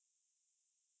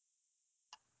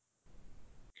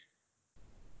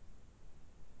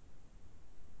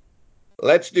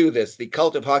Let's do this. The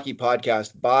Cult of Hockey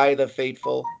podcast by the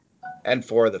faithful and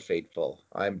for the faithful.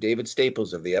 I'm David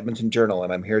Staples of the Edmonton Journal,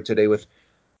 and I'm here today with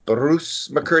Bruce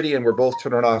McCurdy, and we're both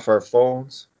turning off our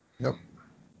phones. Yep.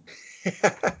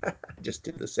 Just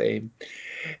did the same.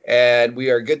 And we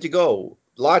are good to go.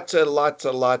 Lots of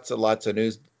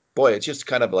news. Boy, it's just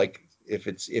kind of like if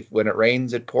when it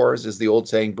rains, it pours, is the old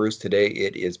saying, Bruce. Today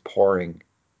it is pouring.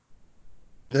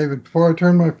 David, before I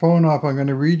turn my phone off, I'm going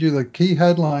to read you the key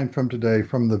headline from today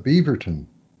from the Beaverton.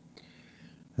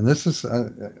 And this is,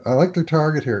 I like their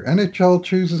target here. NHL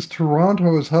chooses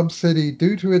Toronto as hub city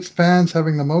due to its fans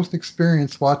having the most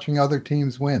experience watching other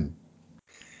teams win.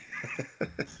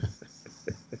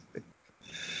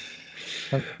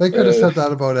 They could have said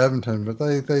that about Edmonton, but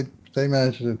they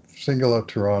managed to single out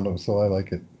Toronto, so I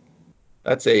like it.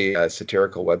 That's a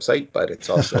satirical website, but it's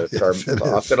also Yes, it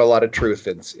often is. a lot of truth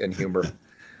and humor.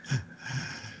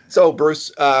 So,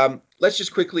 Bruce, let's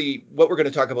just quickly, what we're going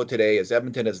to talk about today is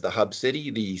Edmonton as the hub city,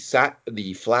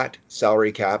 the flat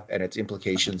salary cap, and its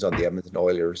implications on the Edmonton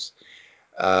Oilers.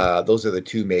 Those are the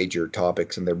two major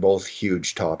topics, and they're both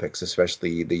huge topics,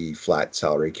 especially the flat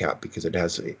salary cap, because it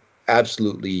has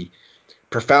absolutely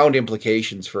profound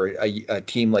implications for a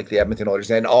team like the Edmonton Oilers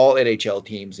and all NHL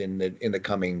teams in the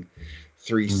coming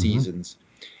three Mm-hmm. seasons.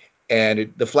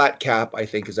 And the flat cap, I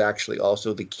think, is actually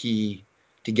also the key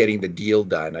to getting the deal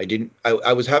done.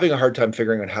 I was having a hard time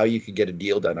figuring out how you could get a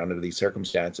deal done under these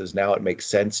circumstances. Now it makes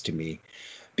sense to me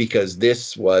because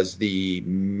this was the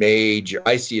major,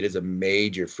 I see it as a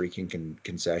major freaking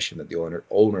concession that the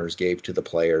owners gave to the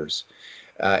players.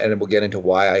 And we'll get into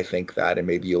why I think that, and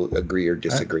maybe you'll agree or Uh,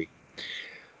 disagree.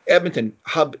 Edmonton,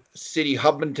 hub city,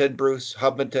 Hubmonton, Bruce,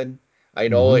 Hubmonton. I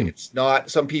know mm-hmm. it's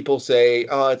not, some people say,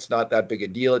 oh, it's not that big a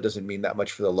deal. It doesn't mean that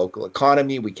much for the local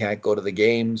economy. We can't go to the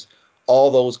games.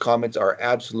 All those comments are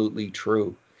absolutely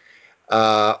true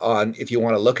on if you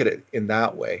want to look at it in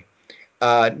that way.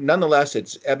 Nonetheless,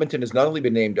 it's Edmonton has not only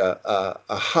been named a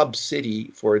hub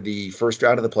city for the first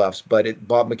round of the playoffs, but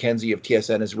Bob McKenzie of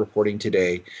TSN is reporting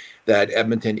today that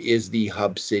Edmonton is the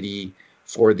hub city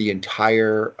for the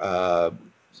entire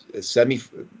semi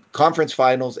conference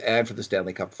finals and for the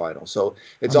Stanley Cup final. So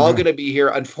it's all going Unreal. to be here.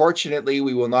 Unfortunately,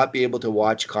 we will not be able to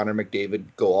watch Connor McDavid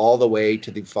go all the way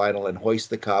to the final and hoist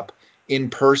the cup in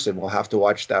person. We'll have to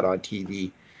watch that on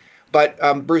TV. But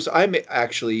Bruce, I'm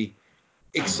actually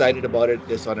excited about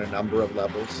this on a number of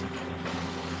levels.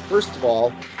 First of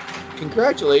all,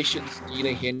 congratulations,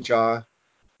 Dina Hinshaw,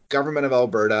 government of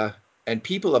Alberta, and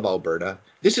people of Alberta.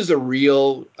 This is a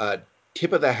real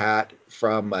tip of the hat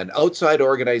from an outside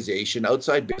organization,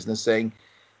 outside business saying,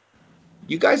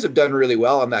 you guys have done really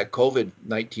well on that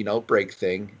COVID-19 outbreak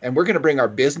thing, and we're going to bring our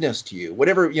business to you.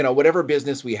 Whatever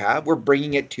business we have, we're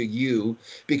bringing it to you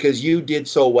because you did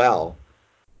so well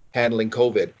handling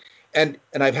COVID. And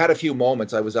I've had a few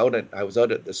moments. I was out at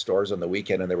the stores on the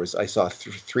weekend, and I saw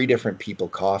three different people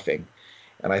coughing,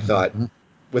 and I thought, Mm-hmm.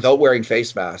 without wearing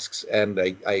face masks, and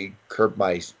I curbed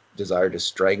my desire to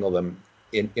strangle them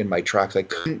in my tracks. I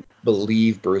couldn't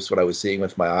believe, Bruce, what I was seeing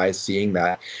with my eyes, seeing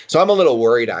that. So I'm a little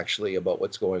worried actually about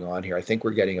what's going on here. I think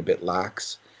we're getting a bit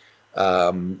lax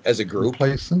as a group,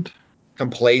 Complacent.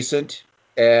 complacent,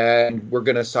 and we're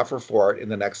going to suffer for it in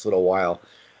the next little while.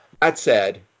 That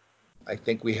said, I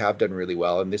think we have done really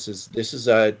well, and this is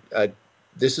a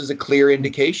clear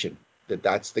indication that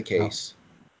that's the Yeah. case.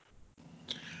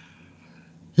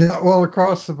 Yeah, well,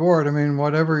 across the board, I mean,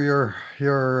 whatever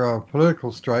your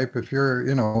political stripe, if you're,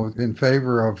 in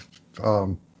favor of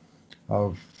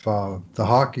the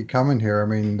hockey coming here, I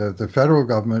mean, the federal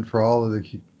government for all of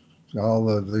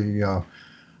the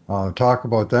talk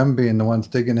about them being the ones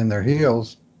digging in their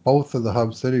heels, both of the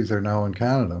hub cities are now in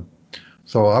Canada.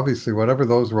 So obviously, whatever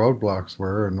those roadblocks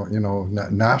were,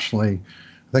 and nationally,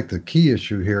 I think the key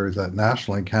issue here is that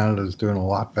nationally, Canada is doing a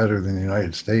lot better than the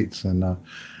United States, and the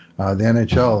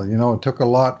NHL, it took a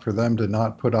lot for them to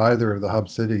not put either of the hub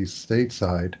cities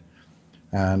stateside.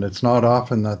 And it's not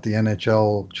often that the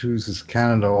NHL chooses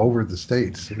Canada over the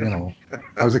states.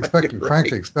 I was You're frankly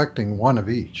right. expecting one of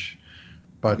each, Me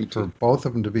but for too. both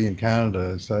of them to be in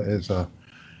Canada it's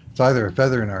either a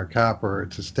feather in our cap or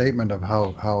it's a statement of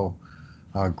how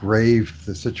grave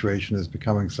the situation is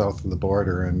becoming south of the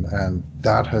border, and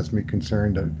that has me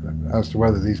concerned as to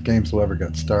whether these games will ever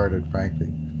get started.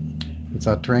 Frankly, it's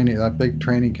that big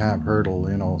training camp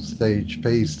hurdle, stage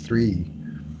phase 3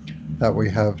 that we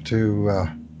have to.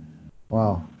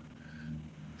 Wow,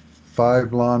 5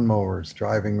 lawnmowers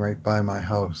driving right by my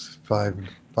house. Five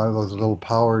of those little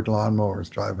powered lawnmowers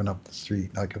driving up the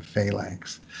street like a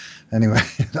phalanx. Anyway,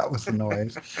 that was the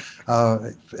noise.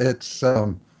 It's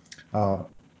uh,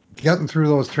 getting through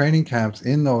those training camps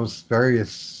in those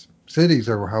various cities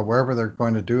or however they're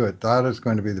going to do it, that is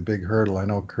going to be the big hurdle. I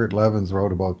know Kurt Levins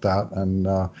wrote about that, and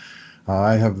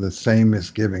I have the same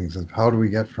misgivings of how do we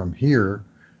get from here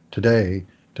today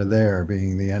to there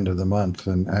being the end of the month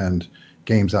and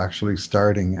games actually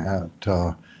starting at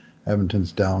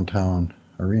Edmonton's downtown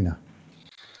arena.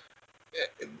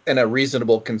 And a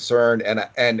reasonable concern,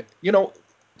 and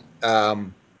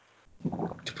um,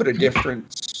 to put a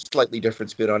slightly different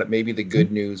spin on it, maybe the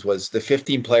good news was the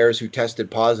 15 players who tested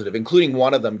positive, including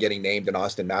one of them getting named in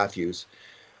Austin Matthews.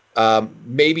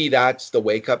 Maybe that's the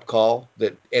wake up call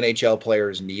that NHL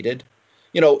players needed.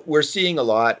 We're seeing a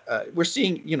lot. We're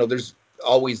seeing, there's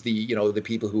always the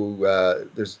people who,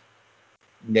 there's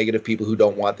negative people who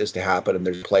don't want this to happen. And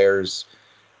there's players,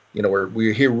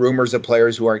 we hear rumors of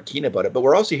players who aren't keen about it, but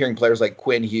we're also hearing players like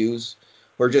Quinn Hughes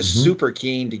who are just Mm-hmm. super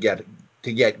keen to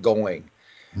get going.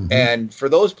 Mm-hmm. And for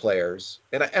those players,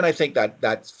 and I think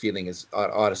that feeling is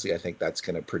honestly, I think that's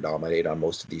going to predominate on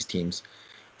most of these teams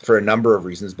for a number of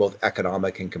reasons, both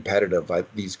economic and competitive.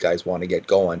 These guys want to get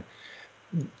going.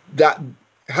 That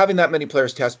having that many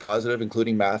players test positive,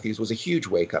 including Matthews, was a huge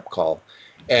wake up call.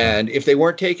 Yeah. And if they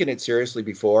weren't taking it seriously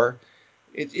before,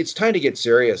 it's time to get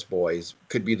serious, boys.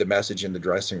 Could be the message in the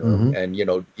dressing room. Mm-hmm. And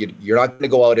you're not going to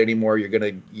go out anymore.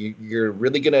 You're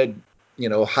really gonna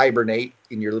hibernate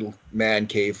in your little man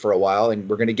cave for a while, and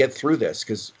we're gonna get through this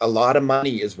because a lot of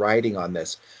money is riding on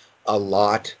this. A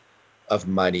lot of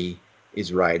money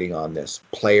is riding on this,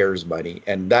 players' money,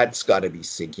 and that's got to be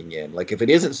sinking in. Like if it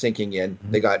isn't sinking in,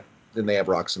 then they have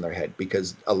rocks in their head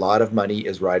because a lot of money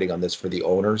is riding on this for the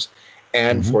owners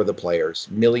and Mm-hmm. for the players,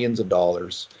 millions of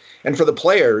dollars. And for the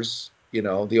players, the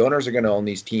owners are going to own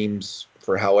these teams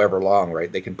for however long,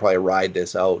 right? They can probably ride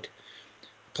this out.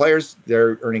 Players,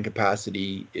 their earning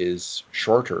capacity is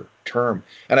shorter term.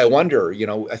 And I wonder,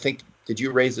 I think, did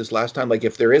you raise this last time? Like,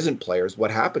 if there isn't players,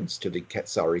 what happens to the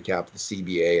salary cap, the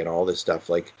CBA, and all this stuff?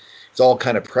 Like, it's all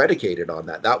kind of predicated on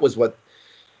that. That was what,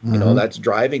 Mm-hmm. that's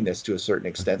driving this to a certain I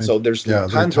extent. think, So there's yeah,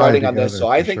 they tons tie riding on this. together So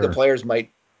I for think the sure. players might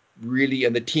really,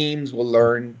 and the teams will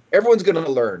learn. Everyone's going to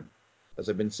learn, as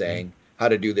I've been saying, how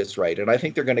to do this right. And I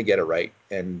think they're going to get it right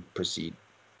and proceed.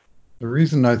 The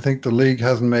reason I think the league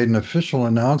hasn't made an official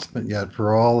announcement yet,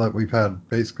 for all that we've had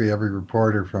basically every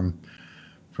reporter from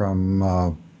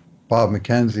Bob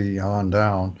McKenzie on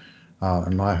down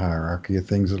in my hierarchy of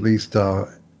things, at least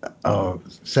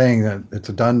saying that it's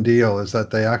a done deal, is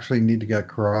that they actually need to get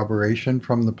corroboration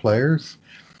from the players.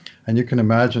 And you can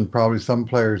imagine probably some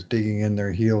players digging in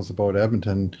their heels about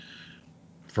Edmonton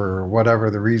for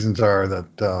whatever the reasons are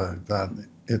that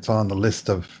it's on the list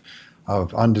of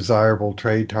undesirable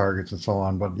trade targets and so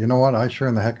on. But you know what? I sure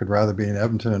in the heck would rather be in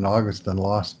Edmonton in August than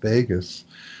Las Vegas.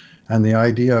 And the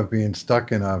idea of being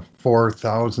stuck in a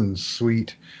 4,000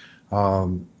 suite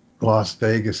um, Las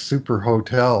Vegas super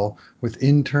hotel with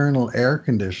internal air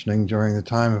conditioning during the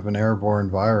time of an airborne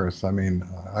virus. I mean,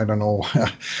 I don't know.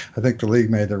 I think the league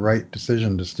made the right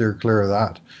decision to steer clear of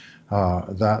that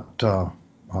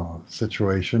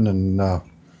situation. And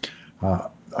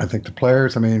I think the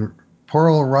players. I mean, poor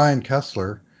old Ryan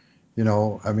Kessler.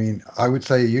 I mean, I would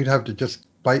say you'd have to just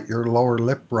bite your lower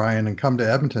lip, Ryan, and come to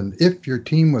Edmonton. If your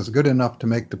team was good enough to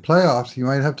make the playoffs, you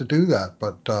might have to do that.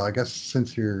 But I guess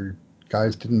since your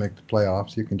guys didn't make the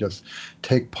playoffs, you can just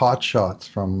take pot shots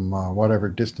from whatever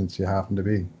distance you happen to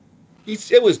be.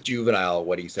 It was juvenile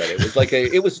what he said. It was like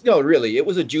it was no, really, it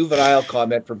was a juvenile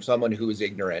comment from someone who was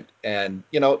ignorant. And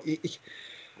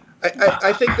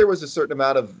I think there was a certain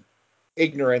amount of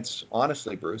ignorance,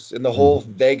 honestly, Bruce, in the whole Mhm.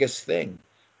 Vegas thing.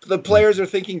 The players are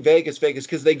thinking Vegas, Vegas,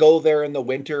 because they go there in the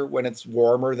winter when it's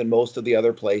warmer than most of the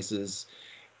other places,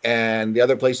 and the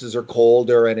other places are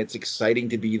colder, and it's exciting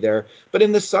to be there. But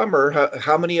in the summer,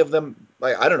 how many of them?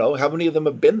 Like, I don't know, how many of them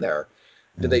have been there?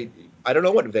 Do Yeah. they? I don't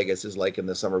know what Vegas is like in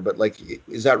the summer, but like,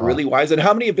 is that Uh, really wise? And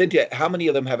how many have been to? How many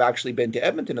of them have actually been to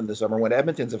Edmonton in the summer when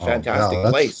Edmonton's a oh, yeah, fantastic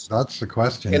that's place that's the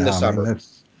question. in the Yeah, I mean, summer?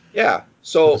 it's Yeah.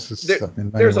 So this is in many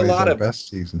there's a ways lot our of best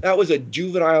season. that was a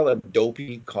juvenile and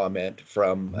dopey comment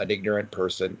from an ignorant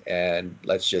person, and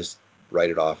let's just write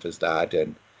it off as that.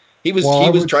 And he was Well, he I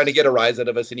was would, trying to get a rise out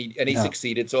of us, and he yeah,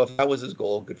 succeeded. So if that was his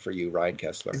goal, good for you, Ryan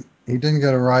Kessler. he didn't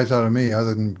get a rise out of me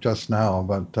other than just now.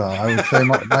 But I would say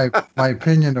my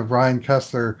opinion of Ryan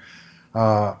Kessler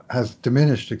has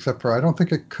diminished, except for I don't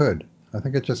think it could. I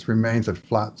think it just remains at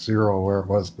flat zero where it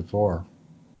was before.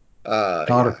 Not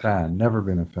a Yeah. fan, never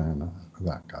been a fan of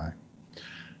that guy.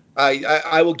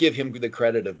 I will give him the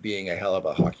credit of being a hell of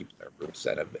a hockey player, Bruce,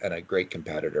 and a great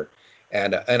competitor,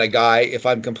 and a guy. If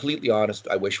I'm completely honest,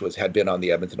 I wish had been on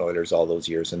the Edmonton Oilers all those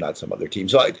years and not some other team.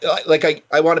 So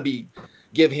I want to be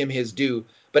give him his due.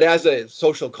 But as a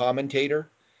social commentator,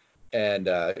 and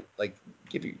like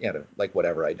give you like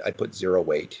whatever, I put zero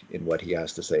weight in what he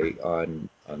has to say on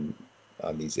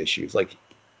these issues. Like,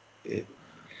 it,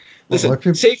 Well, listen, if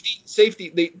you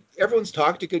safety. Everyone's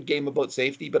talked a good game about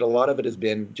safety, but a lot of it has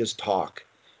been just talk.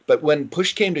 But when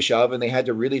push came to shove, and they had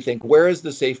to really think, where is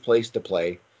the safe place to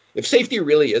play? If safety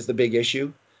really is the big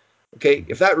issue, okay,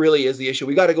 if that really is the issue,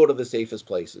 we got to go to the safest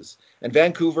places. And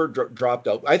Vancouver dropped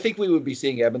out. I think we would be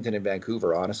seeing Edmonton and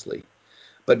Vancouver, honestly.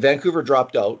 But Vancouver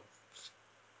dropped out,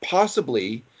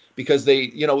 possibly because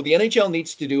the NHL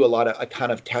needs to do a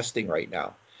ton of testing right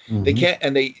now. They mhm. can't,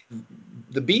 and the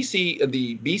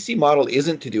BC model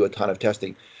isn't to do a ton of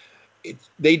testing.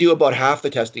 They do about half the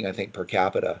testing, I think, per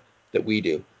capita that we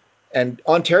do. And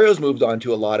Ontario's moved on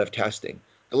to a lot of testing.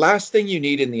 The last thing you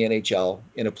need in the NHL,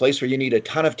 in a place where you need a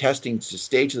ton of testing to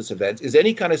stage this event, is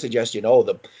any kind of suggestion, oh,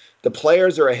 the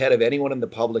players are ahead of anyone in the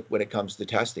public when it comes to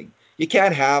testing. You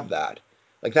can't have that.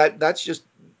 Like that's just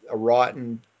a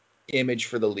rotten image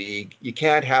for the league. You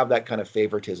can't have that kind of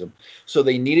favoritism. So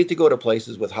they needed to go to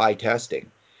places with high testing.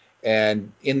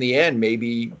 And in the end,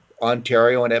 maybe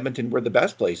Ontario and Edmonton were the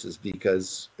best places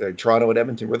because Toronto and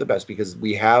Edmonton were the best because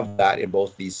we have that in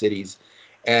both these cities.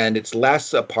 And it's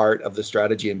less a part of the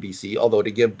strategy in BC, although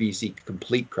to give BC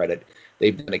complete credit,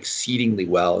 they've done exceedingly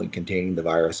well in containing the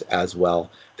virus as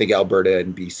well. I think Alberta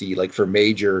and BC, like for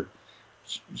major,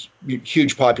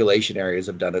 huge population areas,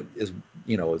 have done it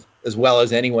as well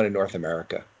as anyone in North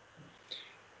America.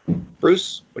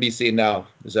 Bruce, what do you see now?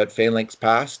 Is that Phalanx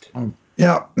passed?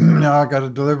 Yeah, yeah, I got a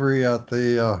delivery at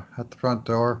the front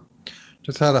door.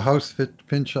 Just had a house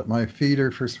pinch at my feeder,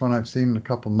 first one I've seen in a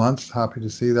couple months. Happy to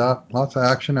see that. Lots of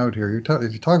action out here. If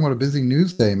you're talking about a busy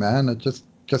news day, man, it just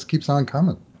keeps on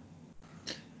coming.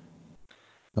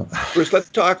 Bruce, let's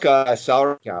talk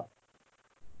salary cap.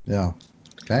 Yeah.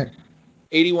 Okay.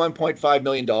 $81.5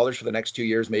 million for the next 2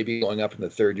 years, maybe going up in the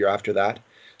third year after that.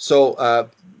 So,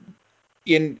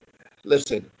 in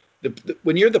listen,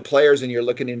 when you're the players and you're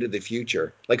looking into the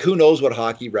future, like who knows what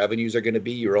hockey revenues are going to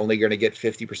be? You're only going to get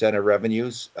 50% of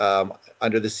revenues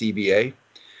under the CBA.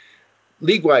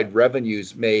 League-wide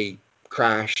revenues may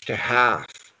crash to half,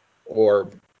 or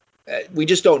we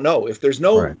just don't know. Right.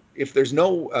 If there's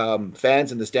no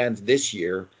fans in the stands this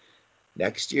year,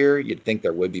 next year you'd think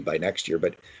there would be by next year,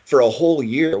 but for a whole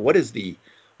year, what is it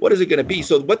going to be?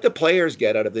 So what the players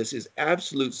get out of this is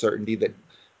absolute certainty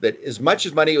that as much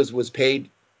as money was paid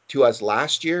to us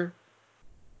last year,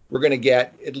 we're going to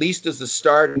get, at least as the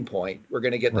starting point, we're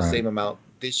going to get the Right. same amount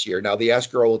this year. Now the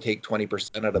escrow will take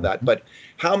 20% out of that, Mhm. but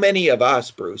how many of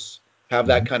us, Bruce, have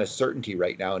that Mhm. kind of certainty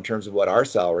right now in terms of what our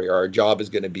salary or our job is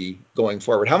going to be going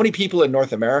forward? How many people in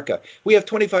North America? We have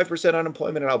 25%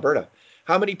 unemployment in Alberta.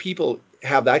 How many people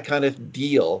have that kind of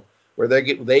deal where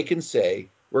they can say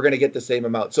we're going to get the same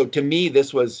amount? So to me,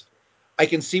 I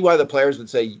can see why the players would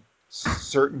say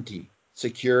certainty,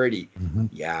 security. Mhm.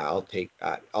 Yeah, I'll take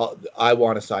that. I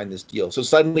want to sign this deal. So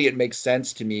suddenly it makes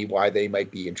sense to me why they might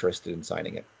be interested in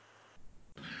signing it.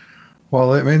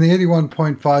 Well, I mean, the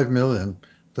 81.5 million,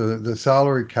 the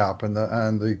salary cap and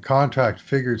the contract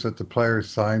figures that the players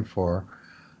signed for,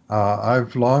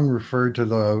 I've long referred to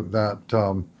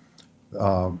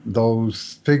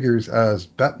those figures as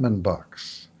Bettman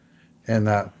bucks, and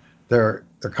that they're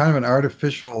kind of an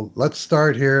artificial. Let's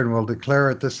start here and we'll declare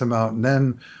it this amount, and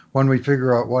then when we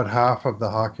figure out what half of the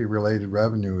hockey related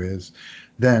revenue is,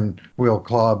 then we'll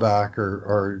claw back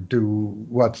or do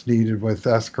what's needed with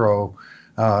escrow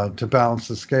to balance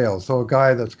the scale. So a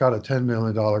guy that's got a $10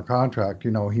 million contract, he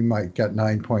might get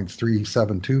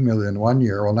 9.372 million one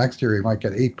year. Well, next year he might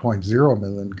get 8.0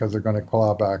 million because they're going to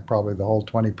claw back probably the whole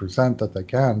 20% that they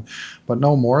can, but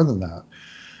no more than that.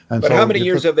 And But how so many you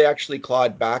years put have they actually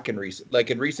clawed back in recent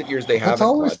years they It's haven't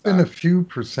always clawed been a back. few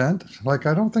percent. Like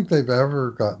I don't think they've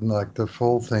ever gotten like the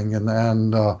full thing,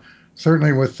 and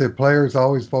certainly with the players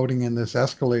always voting in this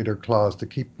escalator clause to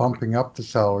keep bumping up the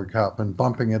salary cap and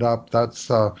bumping it up.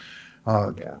 That's uh,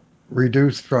 Yeah.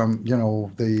 reduced from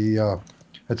the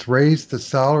it's raised the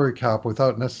salary cap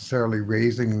without necessarily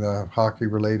raising the hockey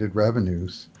related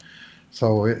revenues.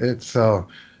 So it's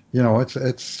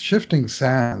shifting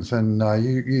sands, and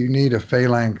you need a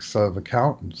phalanx of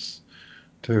accountants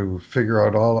to figure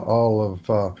out all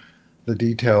of the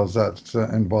details that's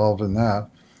involved in that.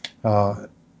 Uh,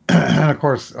 and of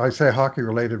course, I say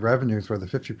hockey-related revenues where the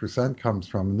 50% comes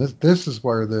from. And this is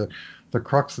where the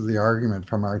crux of the argument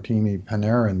from Artemi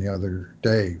Panarin the other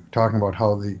day, talking about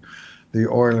how the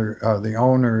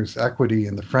owner's equity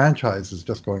in the franchise is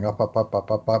just going up, up, up, up,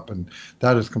 up, up, and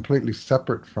that is completely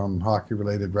separate from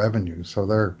hockey-related revenues. So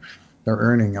they're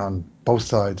earning on both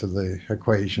sides of the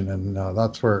equation, and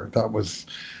that's where that was.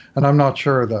 And I'm not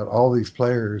sure that all these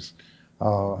players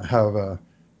have a,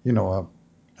 you know,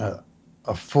 a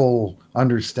a full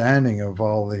understanding of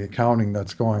all the accounting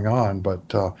that's going on, but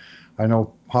I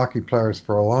know hockey players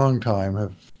for a long time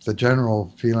have the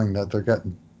general feeling that they're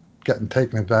getting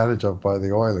taken advantage of by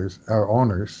the Oilers or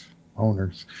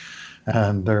owners,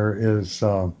 and there is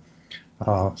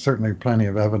certainly plenty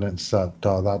of evidence that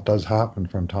that does happen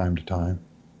from time to time.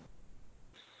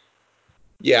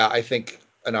 Yeah, I think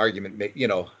an argument,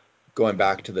 going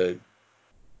back to the,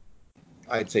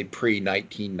 I'd say pre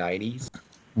 1990s,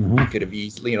 you Hmm. could have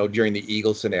easily, during the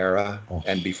Eagleson era Oh.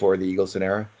 and before the Eagleson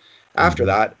era. After Hmm.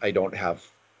 that, I don't have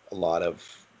a lot of,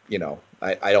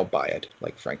 I don't buy it.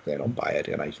 Like, frankly, I don't buy it.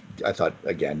 And I thought,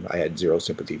 again, I had zero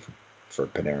sympathy for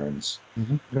Panarin's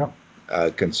Hmm. Yeah.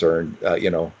 concern,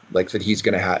 like that he's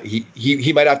going to have,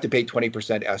 he might have to pay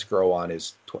 20% escrow on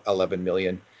his 11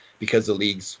 million because the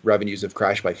league's revenues have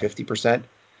crashed by 50%.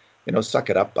 Suck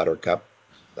it up, Buttercup.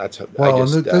 I Well,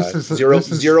 and just, zero,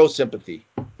 this is zero sympathy.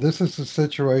 this is a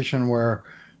situation where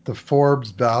the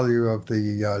Forbes value of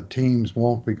the teams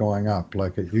won't be going up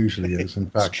like it usually is. In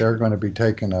It's fact, they're true. going to be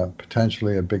taking a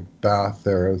potentially a big bath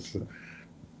there as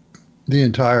the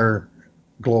entire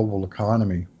global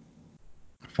economy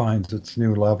finds its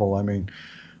new level. I mean,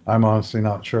 I'm honestly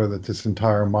not sure that this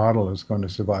entire model is going to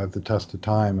survive the test of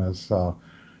time as you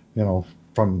know,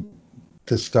 from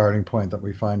this starting point that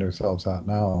we find ourselves at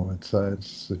now. It's a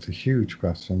huge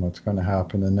question what's going to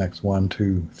happen in the next 1,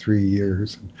 2, 3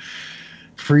 years.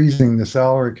 Freezing the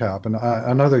salary cap, and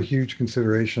another huge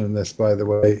consideration in this, by the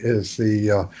way, is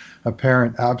the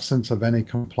apparent absence of any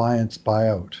compliance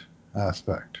buyout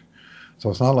aspect. So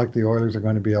it's not like the Oilers are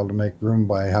going to be able to make room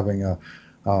by having a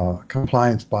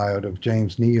compliance buyout of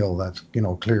James Neal that's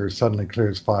clears suddenly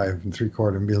clears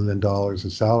 $5.75 million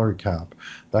of salary cap.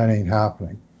 That ain't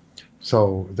happening.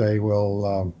 So they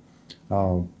will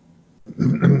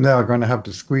they're going to have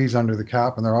to squeeze under the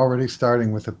cap, and they're already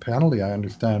starting with a penalty. I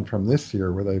understand from this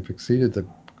year where they've exceeded the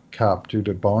cap due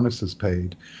to bonuses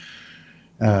paid,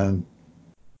 and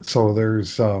so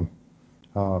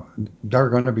uh, they're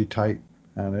going to be tight,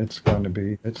 and it's going to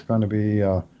be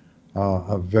a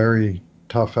very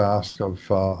tough ask of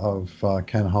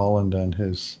Ken Holland and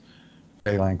his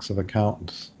phalanx of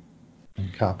accountants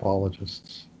and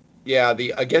capologists. Yeah,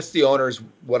 I guess the owners,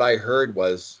 what I heard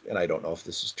was, and I don't know if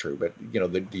this is true, but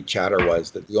the chatter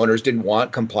was that the owners didn't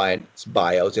want compliance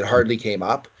buyouts. It hardly came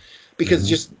up because Hmm.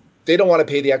 just they don't want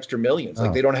to pay the extra millions.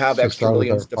 Like, they Oh, don't it's have just extra out of their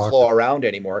millions to flow pocket. around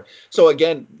anymore. So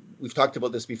again, we've talked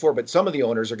about this before, but some of the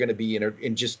owners are going to be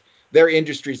in just their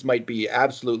industries might be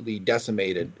absolutely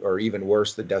decimated or even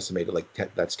worse than decimated, like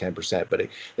that's 10%, but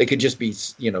they could just be,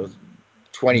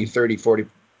 20, 30, 40%,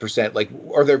 like,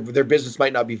 or their business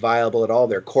might not be viable at all,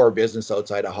 their core business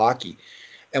outside of hockey.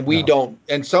 And we Yeah. don't,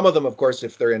 and some of them, of course,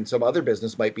 if they're in some other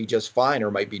business, might be just fine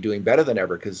or might be doing better than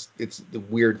ever because it's the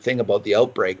weird thing about the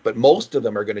outbreak. But most of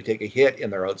them are going to take a hit in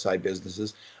their outside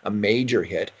businesses, a major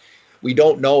hit. We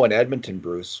don't know in Edmonton,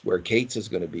 Bruce, where Cates is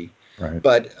going to be. Right.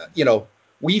 But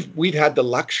we've had the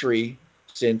luxury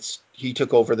since he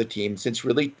took over the team, since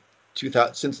really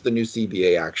 2000, since the new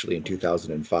CBA actually in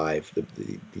 2005,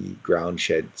 the ground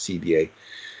shed CBA.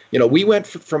 We went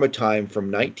from a time from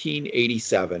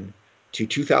 1987 to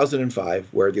 2005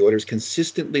 where the Oilers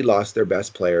consistently lost their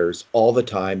best players all the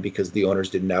time because the owners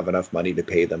didn't have enough money to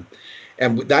pay them.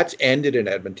 And that's ended in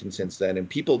Edmonton since then. And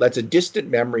people, that's a distant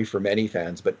memory for many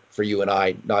fans, but for you and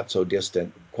I, not so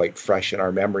distant, quite fresh in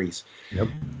our memories. Yep.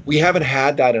 We haven't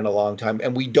had that in a long time,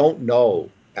 and we don't know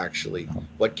actually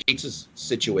what Cates'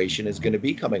 situation is going to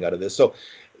be coming out of this. So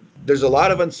there's a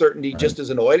lot of uncertainty Right. just as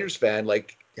an Oilers fan.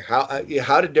 Like, how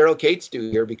did Daryl Cates do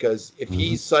here? Because if Hmm.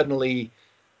 he's suddenly,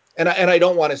 and I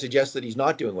don't want to suggest that he's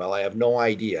not doing well. I have no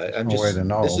idea. There's I'm no way just, to this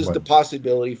know, is the but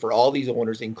possibility for all these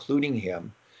owners, including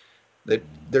him, that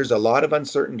there's a lot of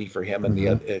uncertainty for him and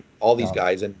hmm all these yeah.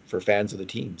 guys and for fans of the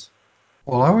teams.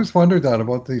 Well, I always wondered that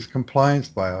about these compliance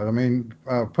buyouts. I mean,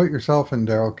 put yourself in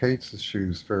Daryl Cates'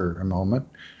 shoes for a moment,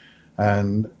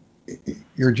 and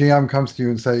your GM comes to you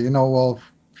and say, well,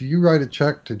 if you write a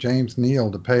check to James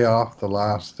Neal to pay off the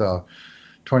last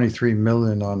 23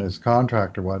 million on his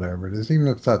contract or whatever it is, even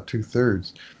if it's at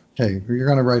 2/3, okay, you're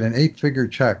going to write an 8-figure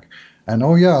check. And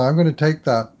oh, yeah, I'm going to take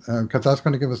that because that's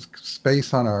going to give us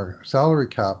space on our salary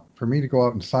cap for me to go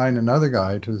out and sign another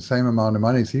guy to the same amount of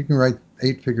money. So you can write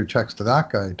 8-figure checks to that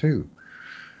guy too.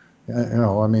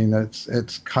 I mean,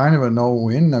 it's kind of a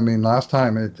no-win. I mean, last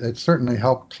time it certainly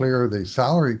helped clear the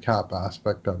salary cap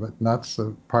aspect of it, and that's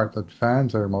the part that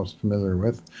fans are most familiar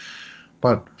with.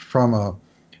 But from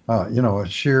a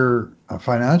sheer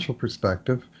financial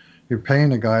perspective, you're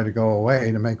paying a guy to go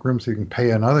away to make room so you can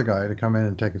pay another guy to come in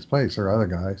and take his place, or other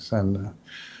guys. And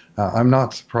I'm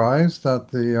not surprised that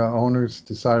the owners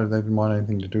decided they didn't want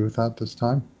anything to do with that this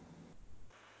time.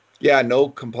 Yeah, no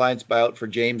compliance buyout for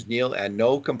James Neal and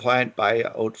no compliant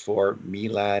buyout for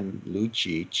Milan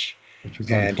Lucic Which is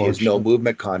and his no unfortunate.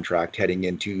 movement contract heading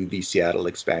into the Seattle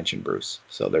expansion, Bruce.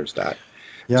 So there's that.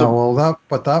 Yeah, So well,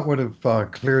 that would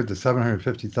have cleared the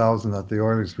 750,000 that the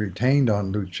Oilers retained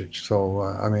on Lucic. So,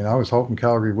 I mean, I was hoping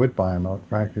Calgary would buy him out,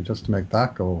 frankly, just to make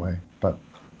that go away. But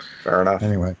fair enough.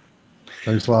 anyway,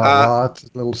 there's Uh, lots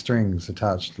of little strings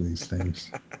attached to these things.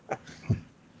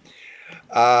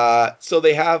 so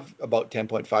they have about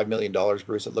 $10.5 million,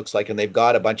 Bruce, it looks like, and they've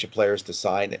got a bunch of players to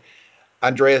sign.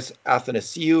 Andreas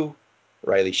Athanasiou,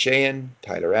 Riley Sheahan,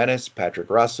 Tyler Ennis, Patrick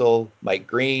Russell, Mike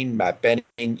Green, Matt Benning,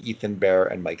 Ethan Bear,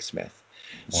 and Mike Smith.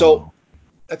 So Wow.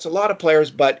 that's a lot of players,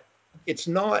 but it's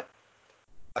not.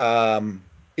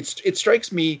 It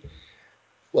strikes me.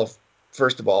 Well,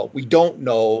 first of all, we don't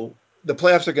know. The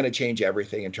playoffs are going to change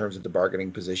everything in terms of the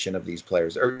bargaining position of these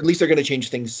players, or at least they're going to change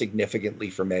things significantly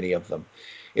for many of them.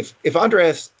 If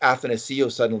Andreas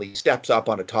Athanasiou suddenly steps up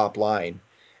on a top line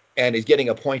and is getting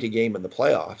a point a game in the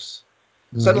playoffs,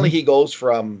 suddenly Hmm. he goes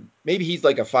from maybe he's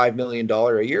like a $5 million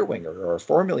a year winger or a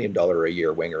 $4 million a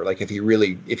year winger. Like if he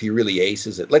really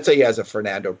aces it, let's say he has a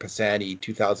Fernando Pisani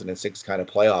 2006 kind of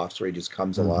playoffs where he just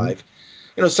comes Hmm. alive.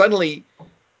 Suddenly,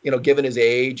 given his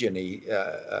age and he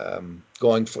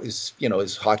going for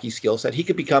his hockey skill set, he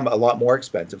could become a lot more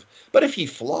expensive. But if he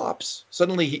flops,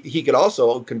 suddenly he could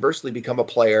also conversely become a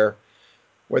player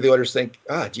where the owners think,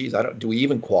 geez, I don't. Do we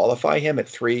even qualify him at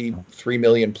three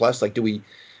million plus? Like, do we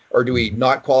Hmm.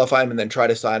 not qualify him and then try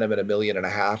to sign him at 1.5 million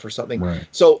or something? Right.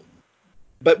 So,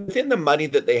 but within the money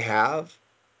that they have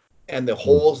and the Mm.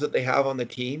 holes that they have on the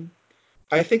team,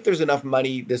 I think there's enough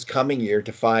money this coming year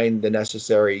to find the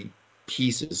necessary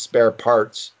pieces, spare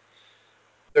parts.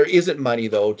 There isn't money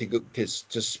though to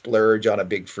splurge on a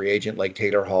big free agent like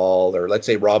Taylor Hall or let's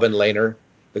say Robin Lehner,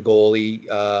 the goalie.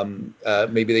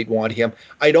 Maybe they'd want him.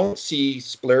 I don't see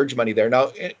splurge money there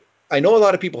now. I know a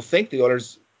lot of people think the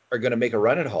Oilers are going to make a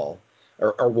run at Hall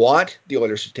or want the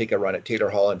Oilers to take a run at Taylor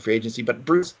Hall in free agency, but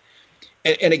Bruce.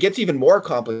 And it gets even more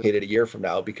complicated a year from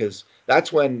now because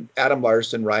that's when Adam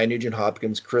Larson, Ryan Nugent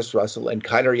Hopkins, Chris Russell, and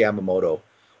Kyler Yamamoto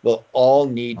will all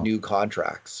need Oh. new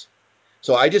contracts.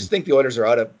 So I just think the Oilers are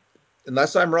out of,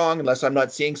 unless I'm wrong, unless I'm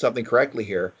not seeing something correctly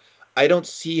here, I don't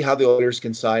see how the Oilers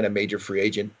can sign a major free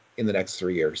agent in the next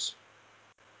 3 years.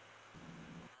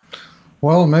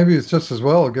 Well, maybe it's just as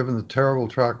well, given the terrible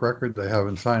track record they have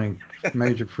in signing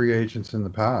major free agents in the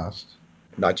past.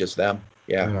 Not just them.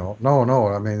 Yeah. No, no.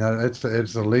 I mean, it's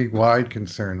a league-wide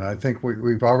concern. I think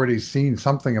we've already seen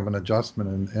something of an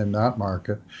adjustment in that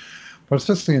market, but it's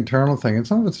just the internal thing, and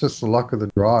some of it's just the luck of the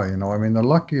draw. I mean, the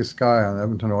luckiest guy on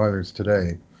Edmonton Oilers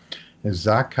today is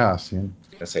Zach Cassian, I was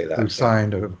going to say who that. Yeah.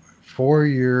 signed a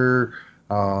 4-year,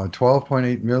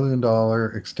 $12.8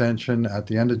 million extension at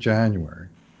the end of January,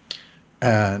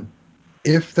 and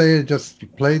if they had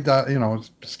just played that,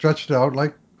 stretched it out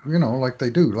like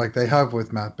they do, like they have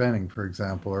with Matt Benning, for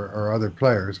example, or other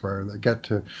players, where they get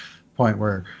to the point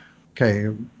where,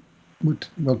 okay,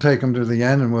 we'll take them to the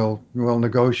end and we'll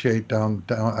negotiate down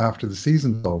after the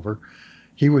season's over.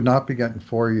 He would not be getting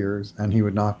 4 years, and he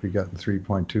would not be getting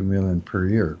 3.2 million per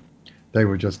year. They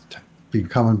would just be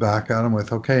coming back at him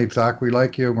with, okay, Zach, we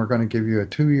like you, and we're going to give you a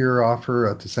 2-year offer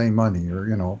at the same money,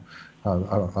 or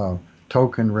a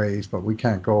token raise, but we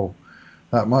can't go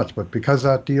that much. But because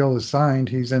that deal is signed,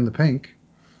 he's in the pink.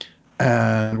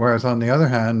 And whereas on the other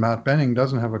hand, Matt Benning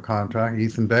doesn't have a contract,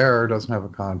 Ethan Bear doesn't have a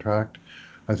contract.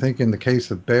 I think in the case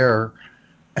of Bear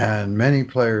and many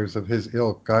players of his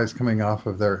ilk, guys coming off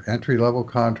of their entry level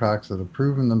contracts that have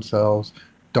proven themselves,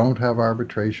 don't have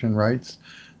arbitration rights,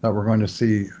 that we're going to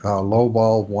see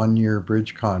lowball 1-year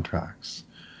bridge contracts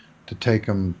to take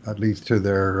them at least to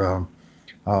their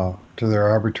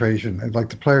arbitration. Like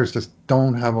the players just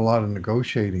don't have a lot of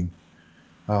negotiating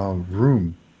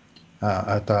room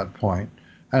at that point.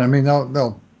 And I mean,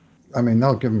 they'll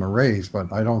give them a raise,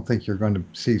 but I don't think you're going to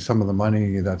see some of the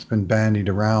money that's been bandied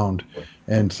around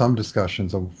in some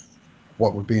discussions of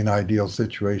what would be an ideal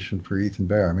situation for Ethan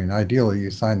Bear. I mean, ideally,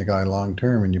 you sign the guy long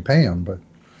term and you pay him, but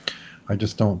I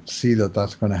just don't see that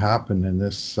that's going to happen in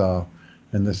this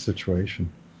situation.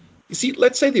 You see,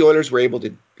 let's say the Oilers were able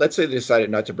to, let's say they decided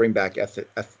not to bring back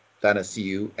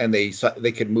Athanasiou and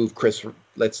they could move Chris.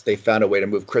 They found a way to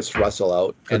move Chris Russell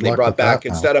out, Good and they luck brought with that back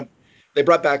now.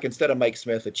 instead of Mike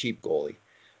Smith a cheap goalie.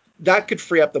 that could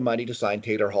free up the money to sign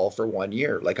Taylor Hall for 1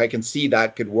 year. Like I can see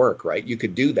that could work, right? You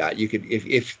could do that. You could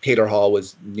if Taylor Hall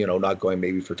was, not going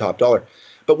maybe for top dollar.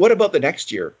 But what about the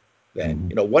next year then?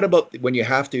 Mhm. What about when you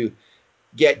have to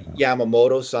get Yeah.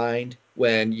 Yamamoto signed,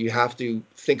 when you have to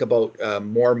think about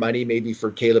more money maybe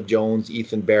for Caleb Jones,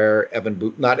 Ethan Bear,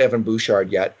 not Evan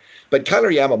Bouchard yet, but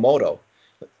Tyler Yamamoto.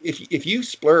 If you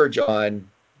splurge on,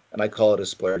 and I call it a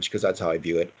splurge because that's how I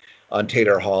view it, on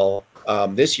Taylor Hall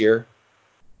this year,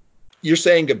 you're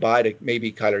saying goodbye to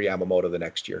maybe Kyler Yamamoto the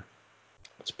next year.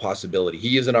 It's a possibility.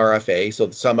 He is an RFA, so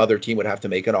some other team would have to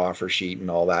make an offer sheet and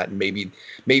all that. And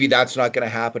maybe that's not going to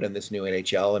happen in this new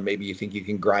NHL. And maybe you think you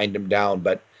can grind him down.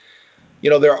 But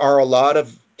there are a lot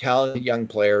of talented young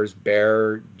players: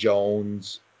 Bear,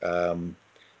 Jones, Jones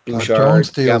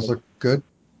Bouchard. deals look good.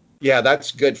 Yeah,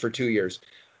 that's good for 2 years.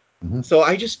 Hmm. So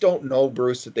I just don't know,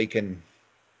 Bruce, that they can.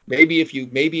 Maybe if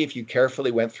you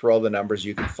carefully went through all the numbers,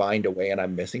 you could find a way. And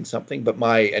I'm missing something. But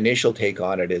my initial take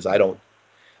on it is I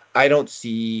don't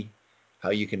see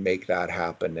how you can make that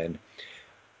happen. And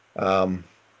um,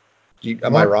 am I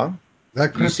Well, wrong?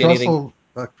 that Do you see anything?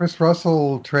 Chris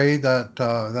Russell trade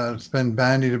that's been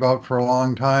bandied about for a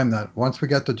long time. That once we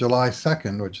get to July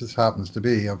 2nd, which this happens to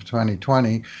be of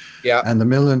 2020, Yeah, and the $1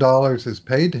 million is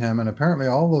paid to him, and apparently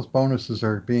all those bonuses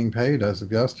are being paid as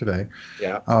of yesterday.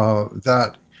 yeah.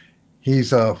 That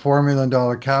he's a $4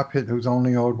 million cap hit who's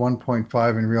only owed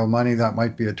 1.5 in real money. That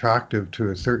might be attractive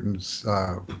to a certain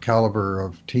caliber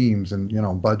of teams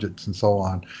and budgets and so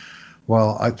on.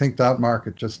 Well, I think that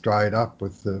market just dried up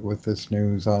with this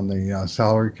news on the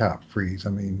salary cap freeze. I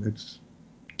mean, it's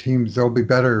teams. There'll be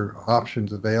better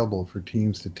options available for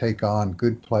teams to take on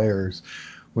good players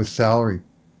with salary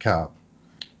cap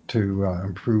to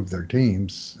improve their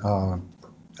teams.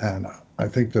 And I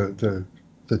think the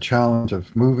challenge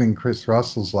of moving Chris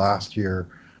Russell's last year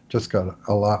just got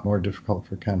a lot more difficult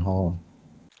for Ken Holland.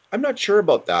 I'm not sure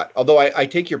about that. Although I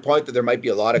take your point that there might be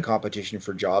a lot of competition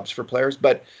for jobs for players,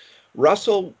 but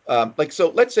Russell,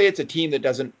 so let's say it's a team that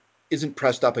isn't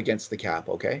pressed up against the cap.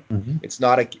 Okay, Hmm. it's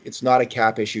not a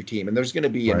cap issue team, and there's going to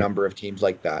be a Right. number of teams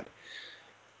like that.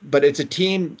 But it's a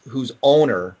team whose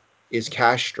owner is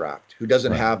cash strapped, who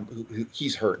doesn't Right. have who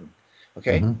he's hurting.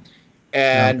 Okay, Hmm.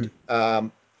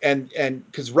 Now, and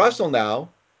because Russell now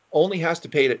only has to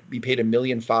be paid $1.5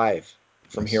 million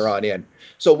from here yes, on in.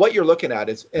 So what you're looking at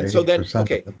is, and so then 80% of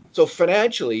okay, it. so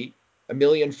financially $1.5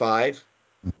 million,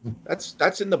 Mhm.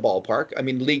 that's in the ballpark. I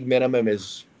mean, league minimum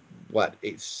is what,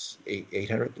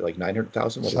 800, like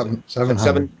 900,000. What is it? Seven Is seven that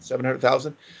hundred.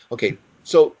 700,000? Okay,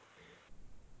 so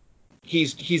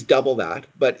he's double that.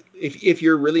 But if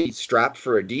you're really strapped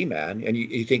for a D man and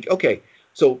you think, okay,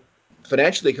 so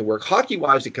financially it can work. Hockey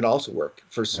wise, it can also work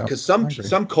for Yep, because I some agree.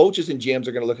 some coaches and GMs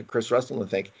are going to look at Chris Russell and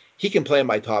think he can play in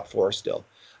my top four still.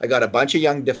 I got a bunch of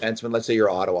young defensemen. Let's say you're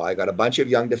Ottawa. I got a bunch of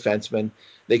young defensemen.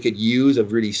 They could use a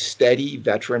really steady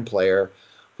veteran player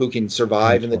who can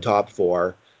survive in the Mentor. top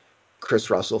four. Chris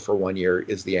Russell for 1 year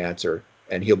is the answer,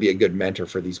 and he'll be a good mentor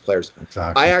for these players. I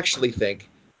Exactly. actually think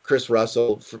Chris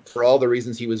Russell, for all the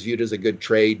reasons he was viewed as a good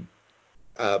trade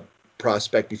uh,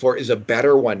 prospect before, is a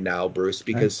better one now, Bruce,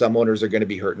 Okay. because some owners are going to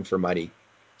be hurting for money.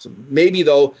 So maybe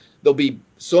though there'll be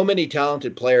so many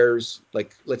talented players,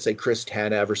 like let's say Chris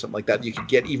Tanev or something like that, you could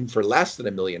get even for less than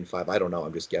 $1.5 million. I don't know.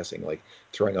 I'm just guessing, like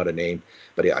throwing out a name,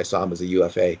 but I saw him as a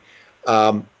UFA.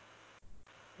 Um,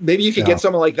 Maybe you could Yeah. get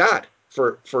someone like that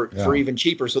for Yeah. even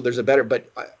cheaper. So there's a better. But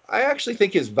I actually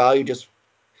think his value just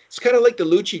it's kind of like the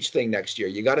Lucic thing next year.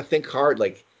 You got to think hard.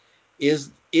 Like, is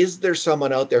there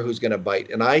someone out there who's going to bite?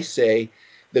 And I say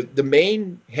the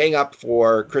main hang up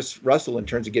for Chris Russell in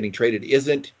terms of getting traded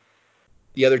isn't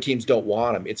the other teams don't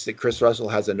want him. It's that Chris Russell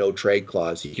has a no trade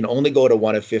clause. He can only go to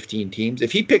one of 15 teams.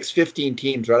 If he picks 15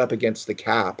 teams right up against the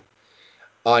cap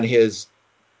on his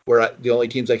the only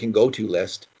teams I can go to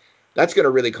list, that's going to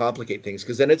really complicate things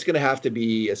because then it's going to have to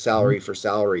be a Hmm. salary for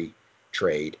salary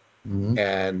trade, Hmm.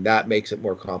 and that makes it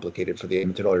more complicated for the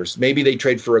Edmonton Oilers. Maybe they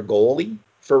trade for a goalie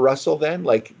for Russell then,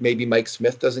 like maybe Mike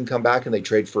Smith doesn't come back and they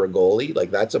trade for a goalie,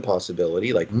 like that's a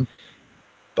possibility. Like, Hmm.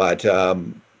 but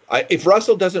if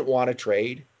Russell doesn't want to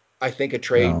trade, I think a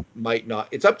trade No. might not.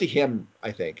 It's up to him,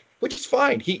 I think, which is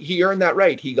fine. He earned that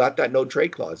right. He got that no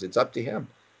trade clause. It's up to him.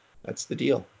 That's the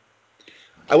deal.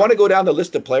 I want to go down the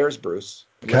list of players, Bruce,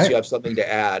 unless Okay. you have something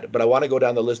to add. But I want to go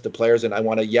down the list of players, and I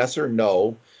want a yes or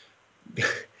no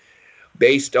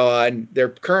based on their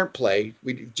current play.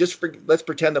 Let's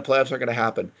pretend the playoffs are going to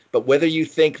happen, but whether you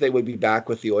think they would be back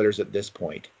with the Oilers at this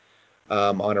point,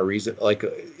 on a reason like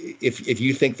if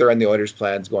you think they're on the Oilers'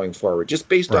 plans going forward, just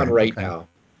based on Right. right Okay. now,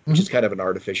 which Hmm. is kind of an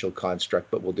artificial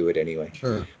construct, but we'll do it anyway.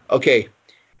 Sure. Okay,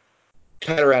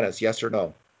 Tyler Ennis, yes or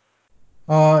no?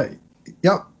 Uh,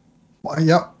 yep,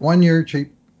 yep. 1 year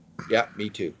cheap. Yeah, me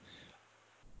too.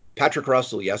 Patrick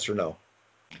Russell, yes or no?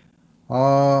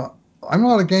 Uh, I'm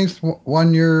not against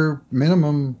 1 year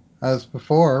minimum as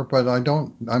before, but I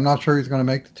don't. I'm not sure he's going to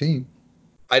make the team.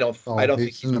 I So don't think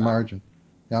he's he's in the not. margin.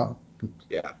 Yeah.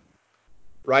 Yeah.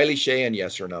 Riley Sheehan,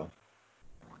 yes or no?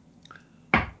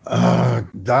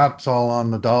 That's all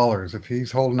on the dollars. If he's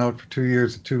holding out for 2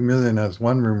 years at 2 million, as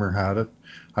one rumor had it,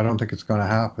 I don't think it's going to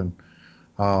happen.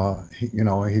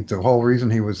 The whole reason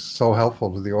he was so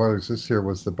helpful to the Oilers this year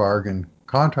was the bargain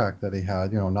contract that he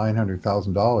had.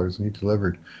 $900,000, and he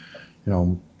delivered.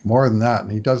 More than that,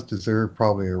 and he does deserve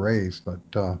probably a raise. But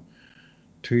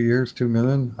 2 years, 2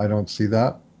 million, I don't see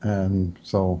that. And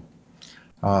so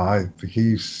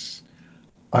he's.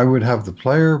 I would have the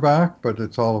player back, but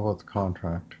it's all about the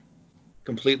contract.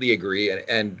 Completely agree.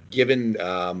 And given,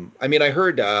 I mean, I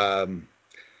heard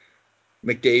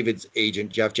McDavid's agent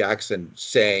Jeff Jackson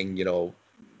saying,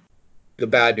 the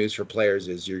bad news for players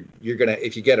is you're gonna,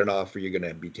 if you get an offer, you're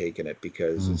gonna be taking it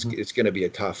because Hmm. it's gonna be a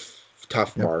tough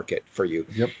Yep. market for you.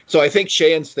 Yep. So I think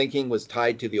Sheahan's thinking was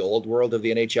tied to the old world of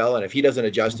the NHL, and if he doesn't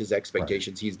adjust his Right.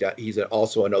 expectations, he's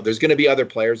also a no. There's going to be other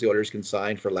players the Oilers can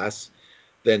sign for less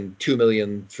than 2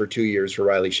 million for 2 years for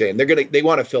Riley Sheahan. They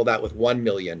want to fill that with 1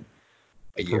 million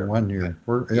a For year. 1 year.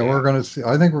 We're Yeah, going to see.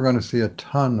 I think we're going to see a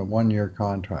ton of 1 year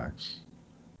contracts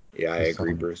yeah, I this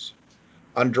agree, summer. Bruce.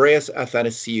 Andreas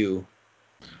Athanasiou,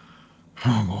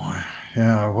 Oh boy.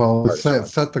 Yeah. Well, it hardest set, one.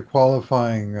 set the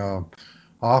qualifying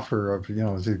offer of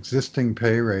his existing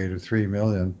pay rate of 3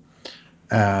 million,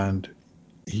 and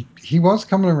he was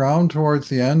coming around towards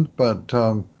the end, but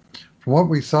from what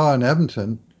we saw in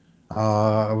Edmonton, it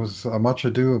was much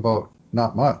ado about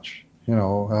not much.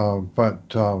 But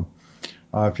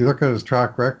if you look at his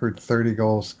track record, 30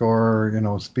 goal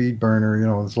scorer, speed burner,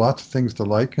 there's lots of things to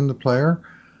like in the player.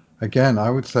 Again, I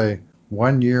would say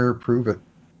 1 year, prove it.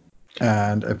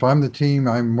 And if I'm the team,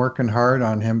 I'm working hard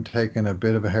on him taking a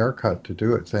bit of a haircut to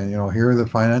do it, saying, here are the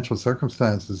financial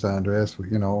circumstances, Andreas.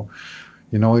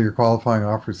 Your qualifying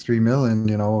offer is 3 million.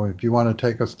 If you want to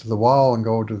take us to the wall and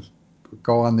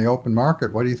go on the open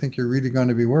market, what do you think you're really going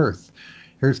to be worth?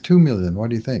 Here's 2 million. What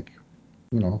do you think?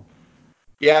 You know,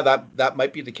 Yeah, that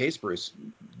might be the case, Bruce.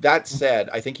 That said,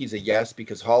 I think he's a yes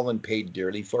because Holland paid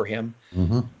dearly for him.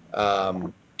 mm-hmm,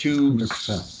 2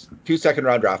 100%. two second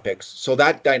round draft picks. So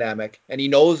that dynamic, and he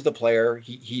knows the player.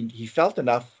 He felt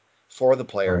enough for the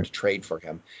player Right, to trade for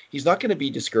him. He's not going to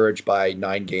be discouraged by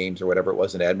 9 games or whatever it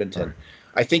was in Edmonton. right,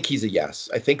 I think he's a yes.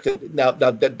 I think that now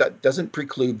that doesn't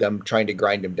preclude them trying to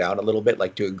grind him down a little bit,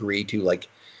 like to agree to like,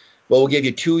 well, we'll give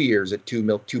you 2 years at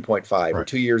 2.5 or right,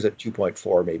 2 years at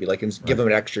 2.4 maybe, like, and give right.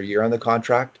 him an extra year on the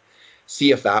contract.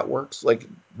 See if that works. Like,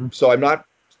 Mhm. so I'm not.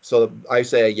 So I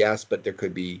say a yes, but there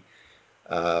could be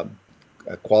um,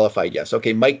 a qualified yes.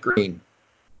 Okay, Mike Green,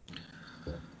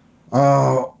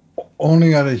 Uh,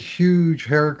 Only at a huge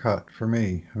haircut for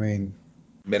me. I mean,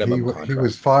 minimum he was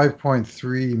contract.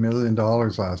 $5.3 million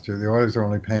last year. The Oilers are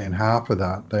only paying half of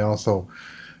that. They also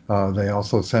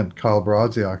sent Kyle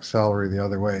Brodziak's salary the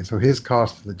other way, so his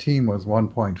cost to the team was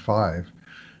 1.5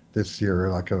 this year,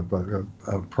 like a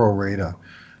pro rata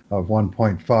of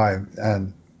 1.5,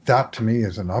 and that to me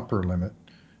is an upper limit.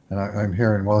 And I'm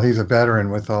hearing, well, he's a veteran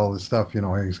with all this stuff.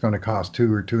 He's going to cost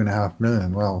 2 or 2.5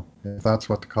 million. Well, if that's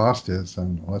what the cost is,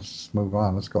 then let's move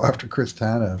on. Let's go after Chris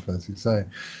Tanev, as you say.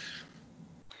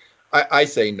 I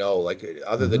say no. Like,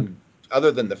 Hmm.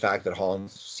 other than the fact that Holland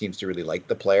seems to really like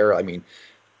the player. I mean,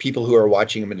 people who are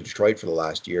watching him in Detroit for the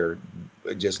last year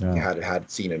just Yeah. had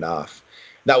seen enough.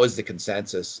 That was the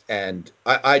consensus, and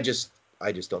I just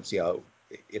don't see how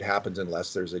it happens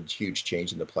unless there's a huge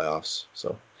change in the playoffs.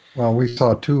 So Well, we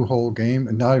saw two whole game,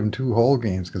 not even two whole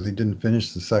games, because he didn't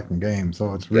finish the second game.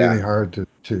 So it's really yeah, hard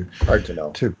to hard to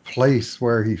know. to place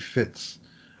where he fits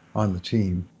on the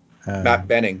team. Matt And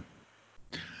Benning,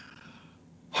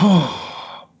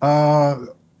 uh,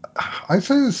 I'd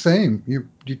say the same. You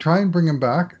try and bring him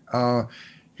back.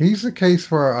 He's a case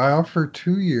where I offer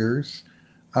 2 years,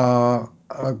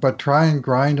 but try and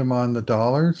grind him on the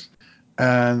dollars.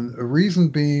 And the reason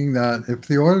being that if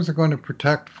the Oilers are going to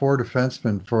protect four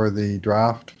defensemen for the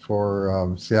draft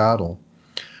for Seattle,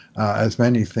 as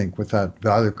many think, with that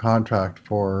value contract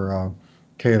for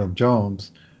Caleb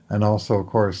Jones, and also, of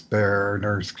course, their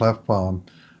nurse Clefbaum,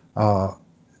 uh,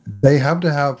 they have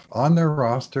to have on their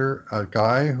roster a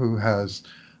guy who has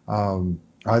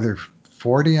either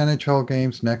 40 NHL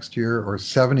games next year or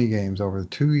 70 games over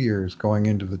 2 years going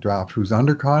into the draft, who's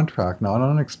under contract, not on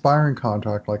an expiring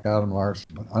contract like Adam Larson,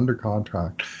 but under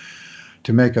contract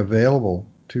to make available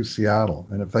to Seattle.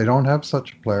 And if they don't have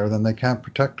such a player, then they can't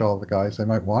protect all the guys they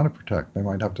might want to protect. They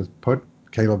might have to put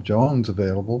Caleb Jones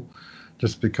available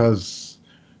just because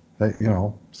they,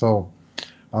 so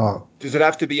Does it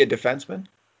have to be a defenseman?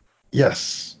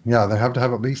 yes, yeah, they have to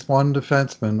have at least one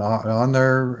defenseman on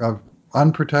their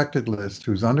unprotected list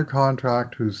who's under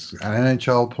contract, who's an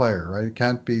NHL player, right? It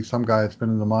can't be some guy that's been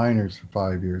in the minors for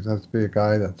 5 years. It has to be a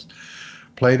guy that's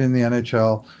played in the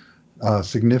NHL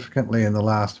significantly in the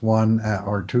last 1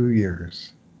 or 2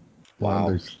 years.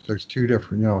 Wow. There's two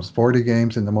different, it's 40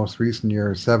 games in the most recent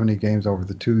year, 70 games over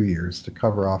the 2 years to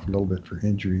cover off a little bit for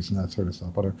injuries and that sort of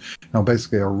stuff. But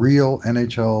basically a real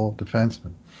NHL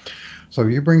defenseman. So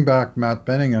you bring back Matt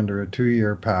Benning under a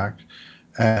 2-year pact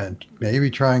and maybe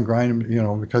try and grind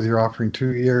him, because you're offering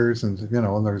 2 years and,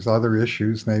 and there's other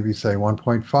issues, maybe say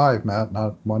 1.5, Matt,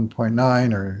 not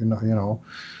 1.9 or,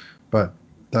 but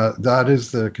that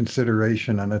is the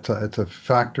consideration, and it's a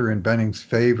factor in Benning's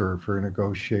favor for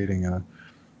negotiating a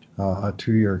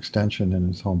 2-year extension in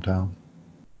his hometown.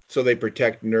 So they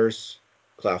protect Nurse,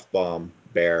 Klefbom,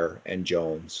 Bear, and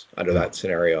Jones under Yeah, that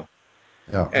scenario.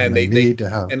 yeah, and And they they need to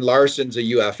have and Larson's a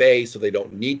UFA, so they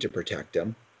don't need to protect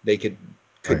him. They could,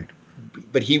 right,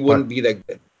 but he but wouldn't be the.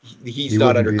 he He's not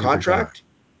wouldn't under be the guy, contract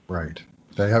right?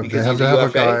 They because have he's to a have a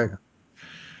UFA, guy.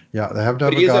 Yeah, they have to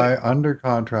but have a he isn't. guy under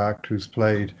contract who's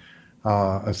played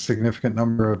a significant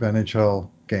number of NHL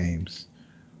games,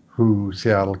 who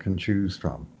Seattle can choose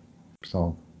from.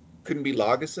 So Couldn't be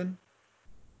Lagesson.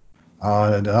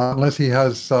 unless he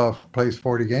has plays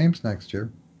 40 games next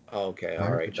year, Okay, all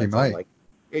right? right, Which he that's might. unlike.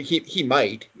 He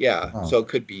might, yeah. Uh, So it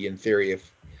could be in theory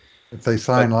if they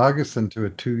sign but Lagesson to a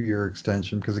 2-year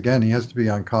extension, because again, he has to be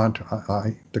on contract.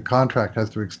 The contract has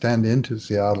to extend into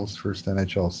Seattle's first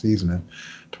NHL season in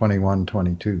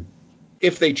 21-22.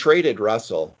 if they traded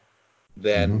Russell, Mm-hmm.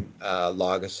 then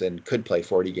Lagesson could play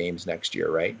 40 games next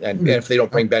year, right? And Okay. if they don't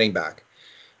Yep. bring Benning back,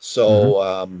 Mm-hmm.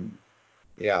 so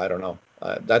yeah, I don't know.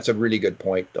 That's a really good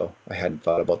point, though. I hadn't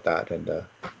thought about that. And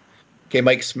okay,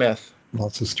 Mike Smith.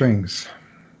 Lots of strings.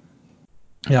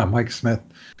 Yeah, Mike Smith.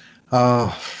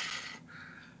 Uh,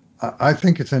 I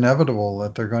think it's inevitable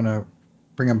that they're going to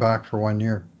bring him back for 1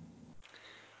 year,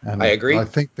 I and I agree.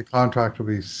 think the contract will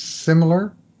be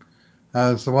similar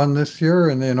as the one this year.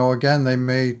 And again, they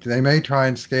may try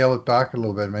and scale it back a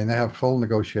little bit. I mean, they have full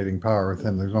negotiating power with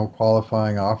him. There's no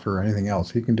qualifying offer or anything else.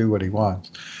 He can do what he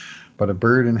wants. But a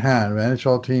bird in hand, an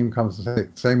NHL team comes and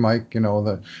say, Mike,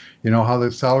 that how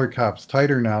the salary cap's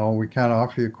tighter now. We can't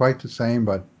offer you quite the same,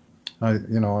 but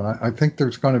I think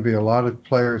there's going to be a lot of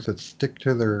players that stick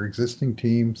to their existing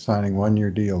team signing 1-year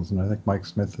deals, and I think Mike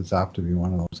Smith is apt to be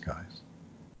one of those guys.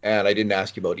 And I didn't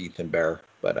ask you about Ethan Bear,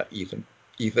 but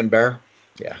Ethan Bear,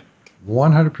 yeah,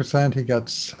 100% he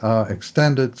gets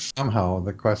extended somehow.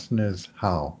 The question is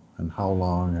how and how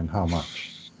long and how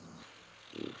much.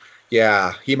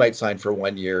 yeah, he might sign for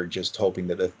 1 year, just hoping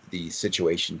that the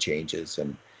situation changes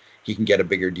and he can get a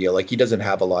bigger deal. Like he doesn't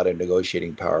have a lot of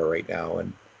negotiating power right now,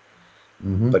 and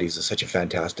Hmm. but he's such a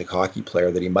fantastic hockey player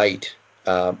that he might.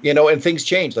 And things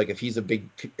change. Like if he's a big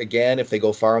again, if they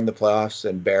go far in the playoffs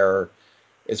and Bear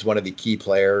is one of the key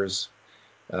players,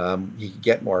 he could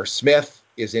get more. Smith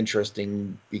is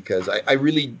interesting because I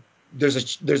really there's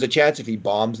a chance if he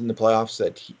bombs in the playoffs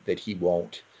that he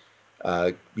won't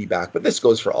be back. But this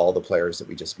goes for all the players that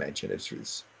we just mentioned.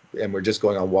 And we're just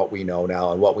going on what we know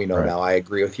now. And what we know Right. now, I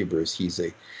agree with you, Bruce.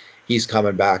 He's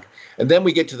coming back. And then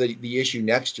we get to the issue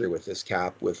next year with this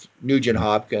cap with Nugent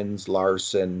Hopkins,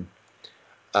 Larson,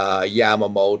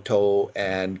 Yamamoto,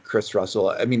 and Chris Russell.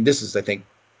 I mean, this is, I think,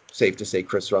 safe to say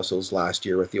Chris Russell's last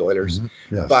year with the Oilers. Hmm.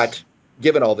 Yes. But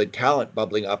given all the talent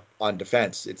bubbling up on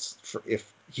defense,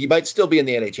 if he might still be in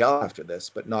the NHL after this,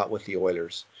 but not with the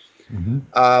Oilers. Hmm.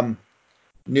 Um,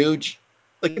 Nuge,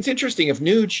 like it's interesting if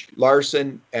Nuge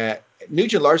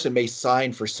and Larson may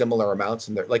sign for similar amounts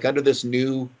in there, like under this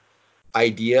new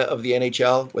idea of the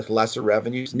NHL with lesser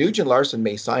revenues. Nuge and Larson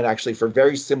may sign actually for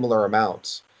very similar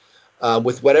amounts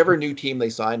with whatever new team they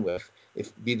sign with,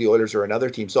 if be the Oilers or another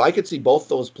team. So I could see both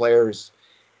those players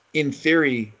in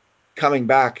theory coming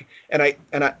back. And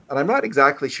I'm not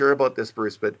exactly sure about this,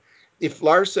 Bruce, but if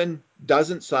Larson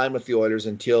doesn't sign with the Oilers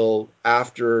until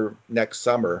after next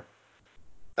summer,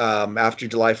 after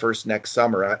July 1st next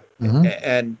summer. Hmm.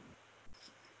 And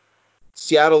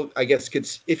Seattle, I guess,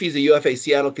 if he's a UFA,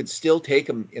 Seattle could still take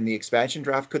him in the expansion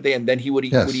draft, could they? And then would he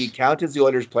Yes. count as the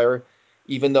Oilers player,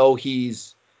 even though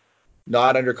he's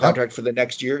not under Yep. contract for the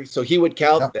next year? So he would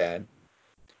count Yep. then.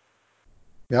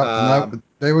 Yep. And Um,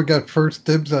 they would get first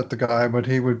dibs at the guy, but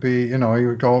he would be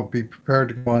prepared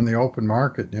to go on the open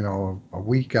market, a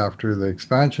week after the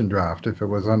expansion draft if it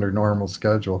was under normal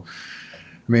schedule.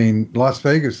 I mean, Las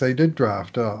Vegas, they did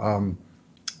draft an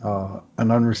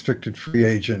unrestricted free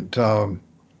agent. Uh,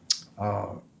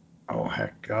 oh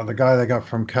heck, the guy they got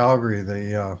from Calgary,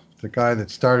 the guy that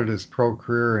started his pro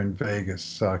career in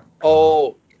Vegas.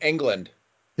 Oh, England,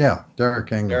 Yeah,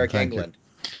 Derek England. Eric Thank you. England.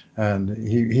 And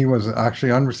he was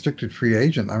actually unrestricted free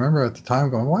agent. I remember at the time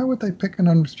going, why would they pick an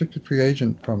unrestricted free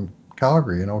agent from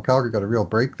Calgary? You know, Calgary got a real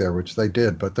break there, which they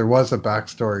did, but there was a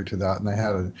backstory to that, and they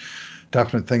had a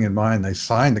definite thing in mind. They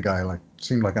signed the guy like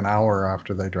seemed like an hour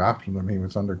after they drafted him. He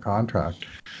was under contract,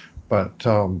 but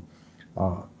uh,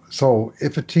 so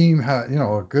if a team had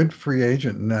a good free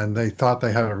agent and they thought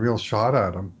they had a real shot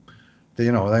at him, they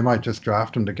might just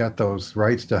draft him to get those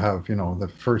rights to have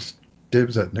the first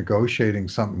dibs at negotiating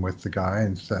something with the guy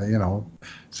and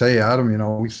say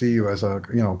Adam, we see you as a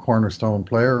cornerstone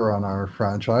player on our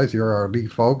franchise. You're our Lee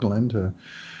Fogland to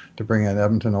bring in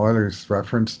Edmonton Oilers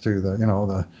reference to the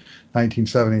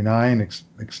 1979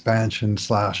 expansion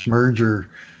slash merger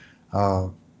uh,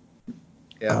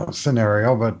 Yeah.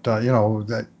 scenario. But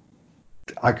that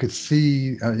I could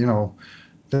see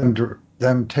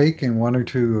them taking one or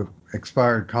two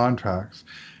expired contracts,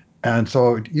 and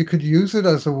so you could use it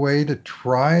as a way to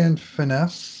try and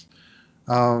finesse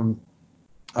um,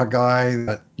 a guy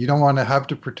that you don't want to have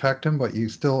to protect him, but you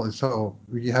still so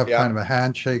you have Yeah. kind of a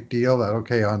handshake deal that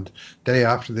okay, on day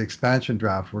after the expansion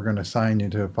draft, we're going to sign you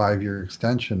to a 5-year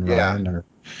extension, Yeah. Ryan, or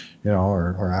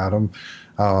or Adam.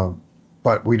 Uh,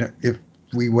 but if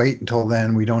we wait until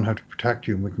then, we don't have to protect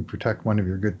you, and we can protect one of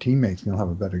your good teammates, and you'll have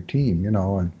a better team,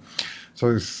 and so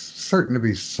there's certain to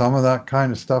be some of that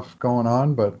kind of stuff going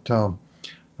on, but uh,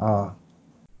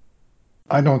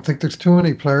 I don't think there's too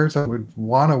many players that would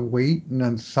want to wait and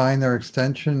then sign their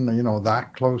extension,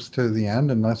 that close to the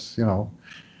end, unless,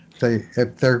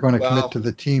 if they're going to commit Well, to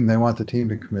the team, they want the team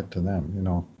to commit to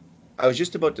them. I was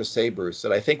just about to say, Bruce,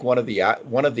 that I think one of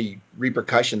the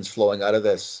repercussions flowing out of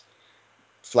this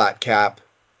flat cap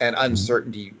and Mhm.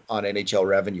 uncertainty on NHL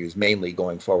revenues, mainly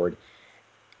going forward,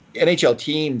 NHL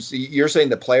teams, you're saying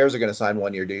the players are going to sign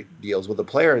 1-year deals. Well,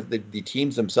 the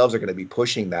teams themselves are going to be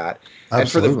pushing that. And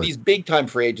for Absolutely. these big time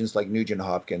free agents like Nugent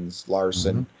Hopkins, Hmm.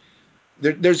 Larson,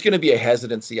 there's going to be a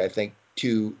hesitancy, I think,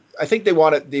 I think they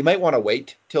might want to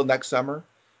wait till next summer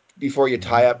before you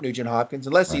tie Hmm. up Nugent Hopkins,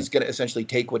 unless Right. he's going to essentially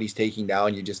take what he's taking now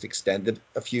and you just extend it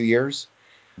a few years.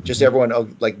 Just Hmm. everyone, oh,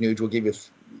 like Nuge, will give you,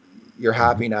 you're Hmm.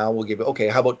 happy now. We'll give you, okay,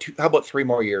 how about 3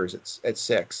 more years? It's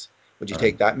 6. Would you Right.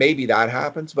 take that? Maybe that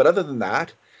happens. But other than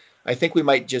that, I think we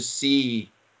might just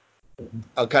see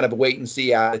a kind of a wait and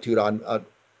see attitude on,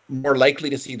 more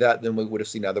likely to see that than we would have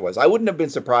seen otherwise. I wouldn't have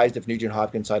been surprised if Nugent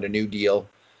Hopkins signed a new deal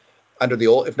under the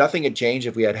old, if nothing had changed,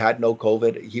 if we had no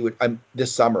COVID, he would,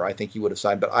 this summer, I think he would have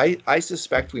signed. But I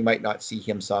suspect we might not see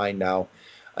him sign now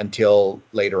until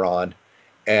later on,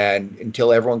 and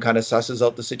until everyone kind of susses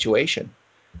out the situation.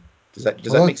 Does that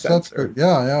Well, make that's sense? good. Or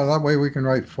Yeah, yeah. That way we can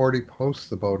write 40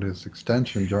 posts about his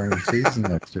extension during the season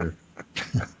next year.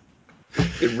 the I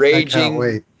can't raging?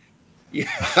 wait. Yeah,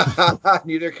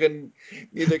 neither can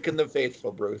the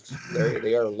faithful, Bruce.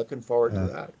 They are looking forward to Yeah.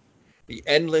 that. The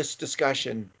endless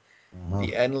discussion, Uh-huh.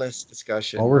 the endless Well,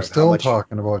 discussion we're of how still much.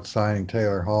 talking about signing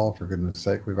Taylor Hall, for goodness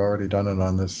sake. We've already done it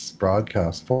on this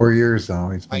broadcast. 4 years now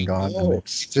he's been I gone, and know.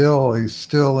 he's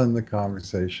still in the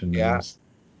conversation. Yeah,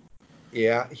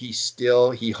 yeah,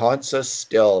 he haunts us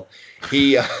still.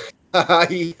 He,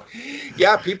 he,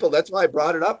 yeah, people. That's why I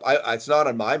brought it up. It's not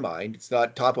on my mind. It's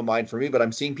not top of mind for me, but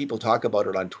I'm seeing people talk about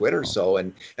it on Twitter. So,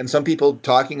 and some people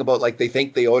talking about like they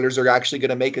think the Oilers are actually going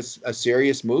to make a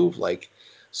serious move. Like,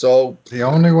 so The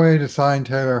only way to sign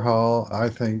Taylor Hall, I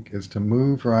think, is to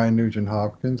move Ryan Nugent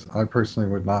Hopkins. I personally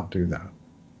would not do that.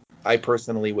 I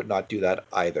personally would not do that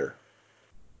either.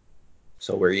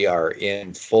 So we are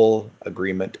in full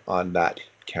agreement on that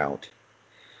count.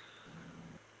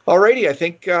 Alrighty, I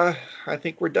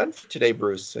think we're done for today,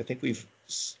 Bruce. I think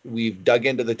we've dug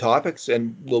into the topics,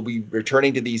 and we'll be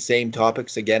returning to these same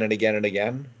topics again and again and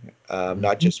again, not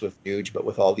Mhm. just with Nuge, but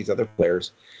with all these other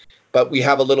players. But we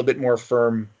have a little bit more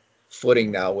firm footing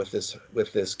now with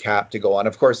this cap to go on.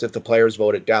 Of course, if the players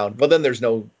vote it down, well, then there's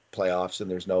no playoffs,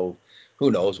 and there's no, who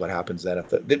knows what happens then if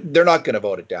they're not going to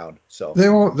vote it down. So They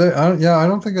won't. Yeah, I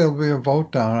don't think it'll be a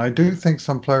vote down. I do think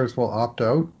some players will opt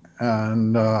out,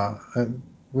 and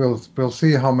we'll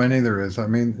see how many there is. I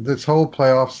mean, this whole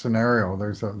playoff scenario,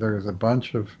 there's a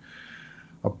bunch of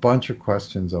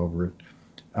questions over it.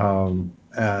 And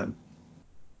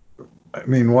I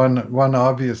mean, one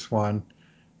obvious one,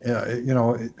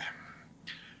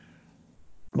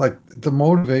 like the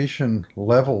motivation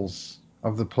levels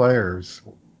of the players.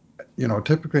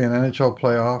 Typically in NHL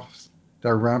playoffs,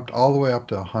 they're ramped all the way up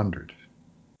to 100.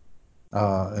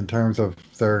 in terms of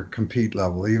their compete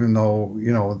level, even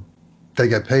though, they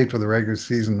get paid for the regular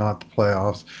season, not the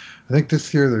playoffs. I think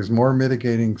this year there's more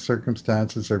mitigating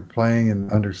circumstances. They're playing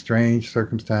under strange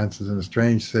circumstances in a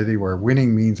strange city where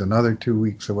winning means another 2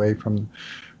 weeks away from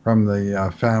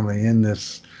the family in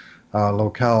this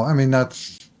locale. I mean,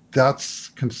 that's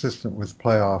consistent with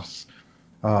playoffs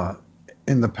uh,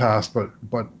 in the past,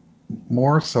 but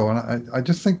more so. And I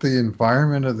just think the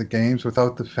environment of the games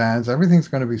without the fans, everything's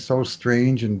going to be so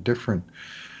strange and different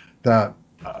that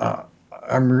uh,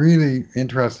 I'm really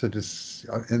interested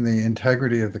in the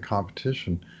integrity of the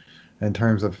competition in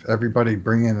terms of everybody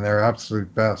bringing their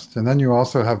absolute best. And then you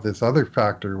also have this other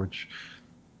factor, which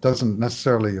doesn't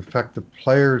necessarily affect the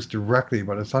players directly,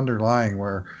 but it's underlying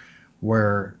where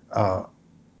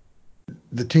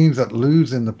the teams that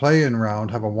lose in the play-in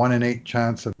round have a 1 in 8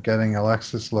 chance of getting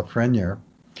Alexis Lafreniere,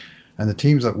 and the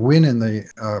teams that win in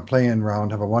the play-in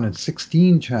round have a 1 in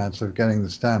 16 chance of getting the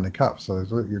Stanley Cup. So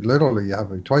you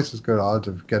have twice as good odds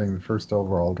of getting the first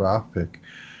overall draft pick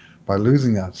by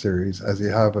losing that series as you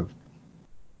have of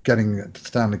getting the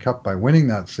Stanley Cup by winning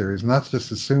that series. And that's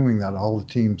just assuming that all the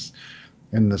teams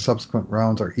in the subsequent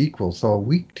rounds are equal. So a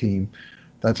weak team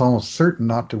that's almost certain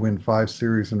not to win 5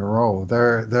 series in a row,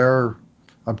 their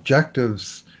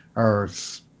objectives are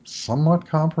somewhat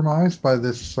compromised by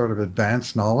this sort of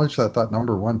advanced knowledge that that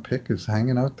number one pick is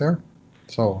hanging out there.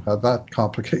 So that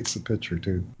complicates the picture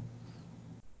too.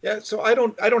 Yeah, so I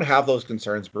don't have those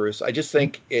concerns, Bruce. I just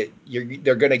think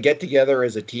they're going to get together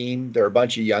as a team. They're a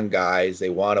bunch of young guys. They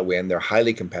want to win. They're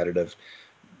highly competitive.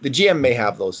 The GM may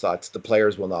have those thoughts. The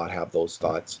players will not have those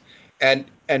thoughts. And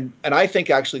I think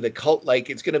actually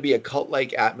it's going to be a cult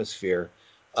like atmosphere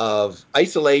of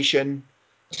isolation,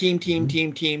 Mm-hmm.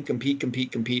 team, compete,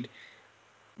 compete, compete.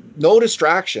 No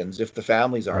distractions if the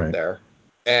families aren't Right. there.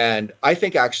 And I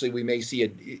think actually we may see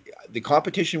the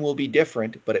competition will be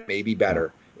different, but it may be Yeah.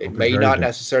 better. It'll It be may very not different.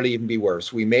 necessarily even be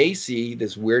worse. We may see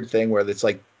this weird thing where it's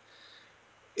like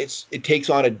it takes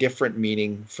on a different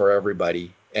meaning for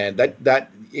everybody, and that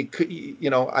it could,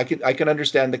 I can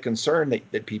understand the concern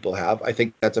that people have. I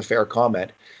think that's a fair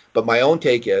comment, but my own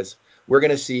take is we're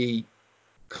going to see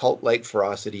cult like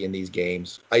ferocity in these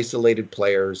games, isolated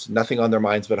players, nothing on their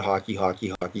minds but hockey,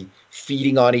 hockey, hockey,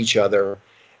 feeding on each other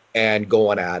and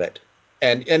going at it.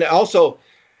 And also,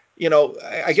 I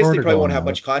guess they Sort of probably going won't have at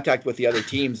it. much contact with the other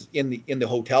teams in the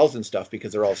hotels and stuff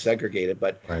because they're all segregated.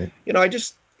 But Right. I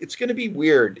just it's going to be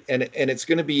weird, and it's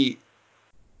going to be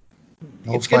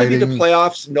No the fighting.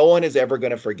 playoffs. No one is ever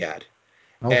going to forget,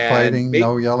 No and fighting.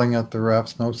 No yelling at the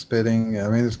refs. No spitting. I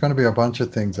mean, there's going to be a bunch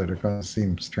of things that are going to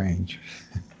seem strange.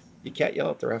 you can't yell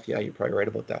at the ref. Yeah, you're probably right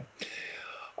about that.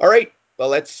 All right, well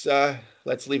let's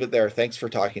leave it there. Thanks for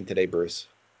talking today, Bruce.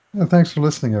 Yeah, thanks for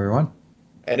listening, everyone.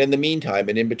 And in the meantime,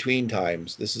 and in between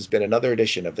times, this has been another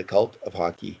edition of the Cult of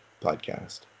Hockey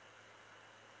podcast.